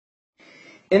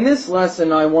In this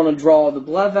lesson, I want to draw the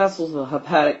blood vessels of the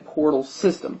hepatic portal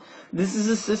system. This is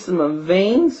a system of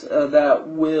veins that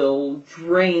will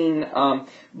drain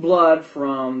blood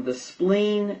from the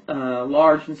spleen,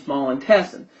 large and small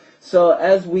intestine. So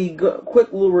as we go,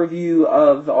 quick little review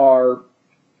of our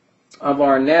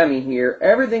anatomy here,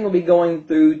 everything will be going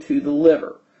through to the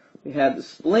liver. We have the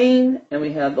spleen and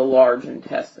we have the large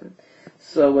intestine.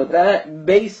 So with that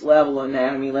base level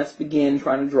anatomy, let's begin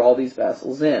trying to draw these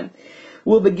vessels in.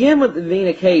 We'll begin with the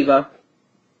vena cava,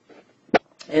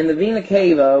 and the vena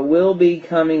cava will be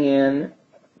coming in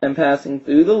and passing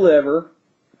through the liver.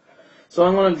 So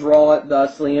I'm going to draw it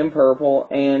thusly in purple,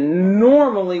 and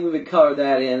normally we would color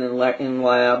that in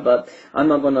lab, but I'm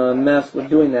not going to mess with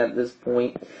doing that at this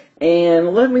point. And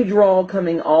let me draw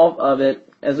coming off of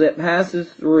it as it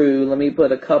passes through. Let me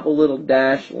put a couple little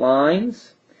dashed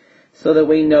lines so that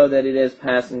we know that it is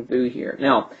passing through here.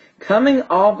 Now, coming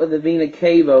off of the vena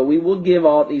cava, we will give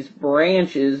off these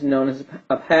branches known as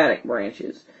hepatic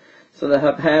branches. So the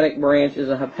hepatic branches,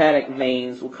 the hepatic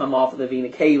veins, will come off of the vena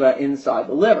cava inside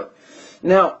the liver.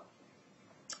 Now,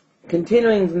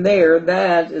 continuing from there,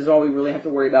 that is all we really have to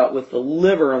worry about with the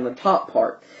liver on the top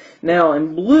part. Now,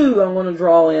 in blue, I want to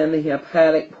draw in the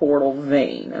hepatic portal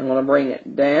vein. I'm going to bring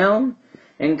it down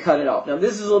and cut it off. Now,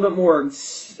 this is a little bit more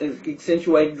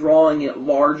accentuated, drawing it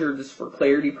larger just for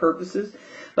clarity purposes.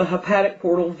 The hepatic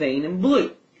portal vein in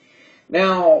blue.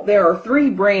 Now, there are three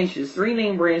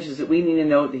main branches that we need to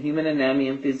know at the human anatomy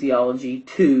and physiology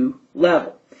 2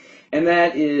 level. And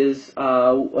that is,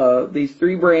 these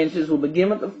three branches will begin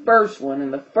with the first one,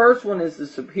 and the first one is the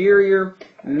superior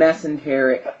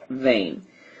mesenteric vein.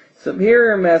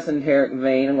 Superior mesenteric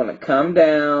vein, I'm going to come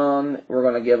down, we're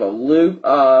going to give a loop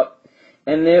up,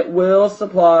 and it will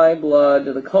supply blood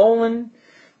to the colon.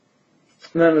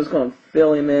 And I'm just going to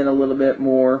fill him in a little bit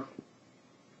more.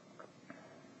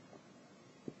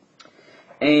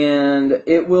 And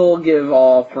it will give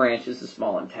off branches to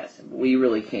small intestine. We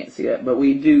really can't see that. But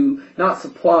we do, not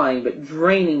supplying, but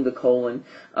draining the colon.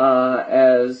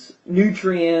 As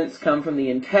nutrients come from the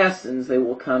intestines, they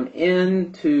will come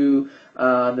into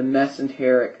the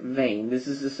mesenteric vein. This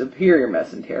is the superior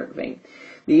mesenteric vein.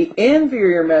 The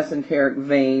inferior mesenteric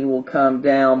vein will come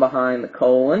down behind the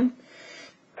colon.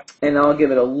 And I'll give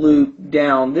it a loop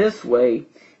down this way,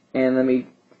 and let me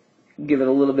give it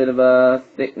a little bit of a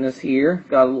thickness here.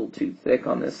 Got a little too thick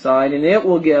on this side, and it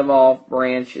will give off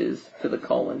branches to the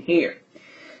colon here.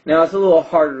 Now, it's a little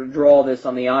harder to draw this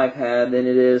on the iPad than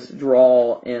it is to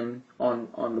draw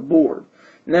on the board.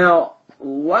 Now,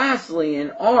 lastly,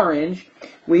 in orange,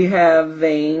 we have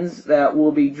veins that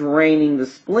will be draining the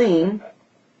spleen.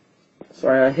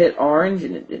 Sorry, I hit orange,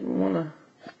 and it didn't want to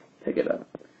pick it up.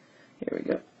 Here we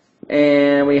go.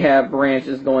 And we have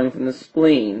branches going from the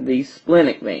spleen, the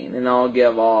splenic vein, and I'll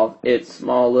give off its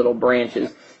small little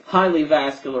branches, highly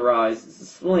vascularized as the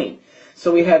spleen.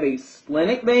 So we have a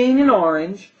splenic vein in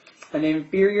orange, an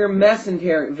inferior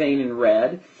mesenteric vein in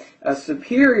red, a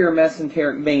superior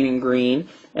mesenteric vein in green,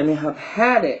 and the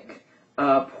hepatic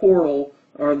portal,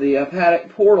 or the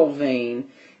hepatic portal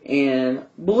vein in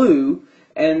blue.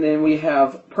 And then we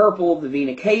have purple, the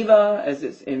vena cava, as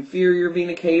its inferior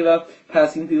vena cava,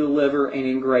 passing through the liver, and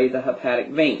in gray, the hepatic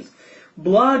veins.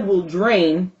 Blood will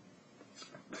drain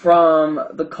from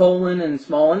the colon and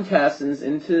small intestines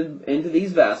into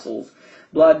these vessels.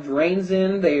 Blood drains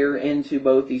in there into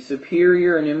both the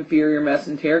superior and inferior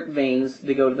mesenteric veins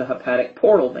to go to the hepatic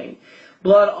portal vein.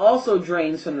 Blood also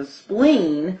drains from the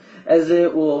spleen, as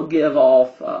it will give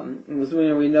off, as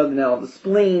we know now, the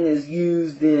spleen is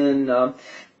used in the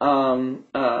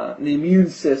immune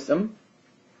system.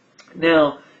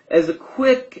 Now, as a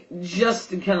quick, just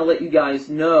to kind of let you guys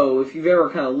know, if you've ever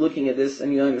kind of looking at this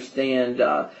and you understand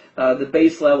the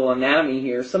base level anatomy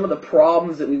here, some of the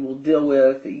problems that we will deal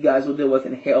with, that you guys will deal with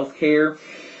in healthcare,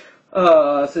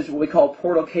 such as what we call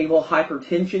portocaval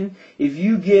hypertension. If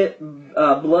you get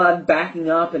blood backing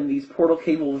up in these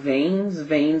portocaval veins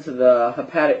of the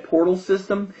hepatic portal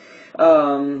system,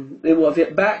 if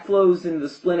it backflows into the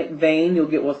splenic vein, you'll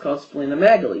get what's called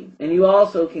splenomegaly. And you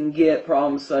also can get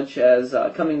problems such as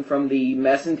coming from the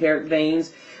mesenteric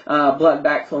veins, blood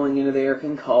backflowing into there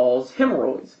can cause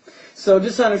hemorrhoids. So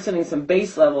just understanding some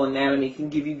base level anatomy can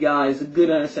give you guys a good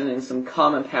understanding of some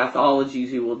common pathologies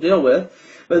you will deal with.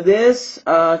 But this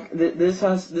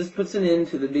puts an end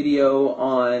to the video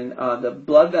on the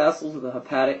blood vessels of the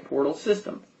hepatic portal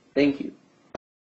system. Thank you.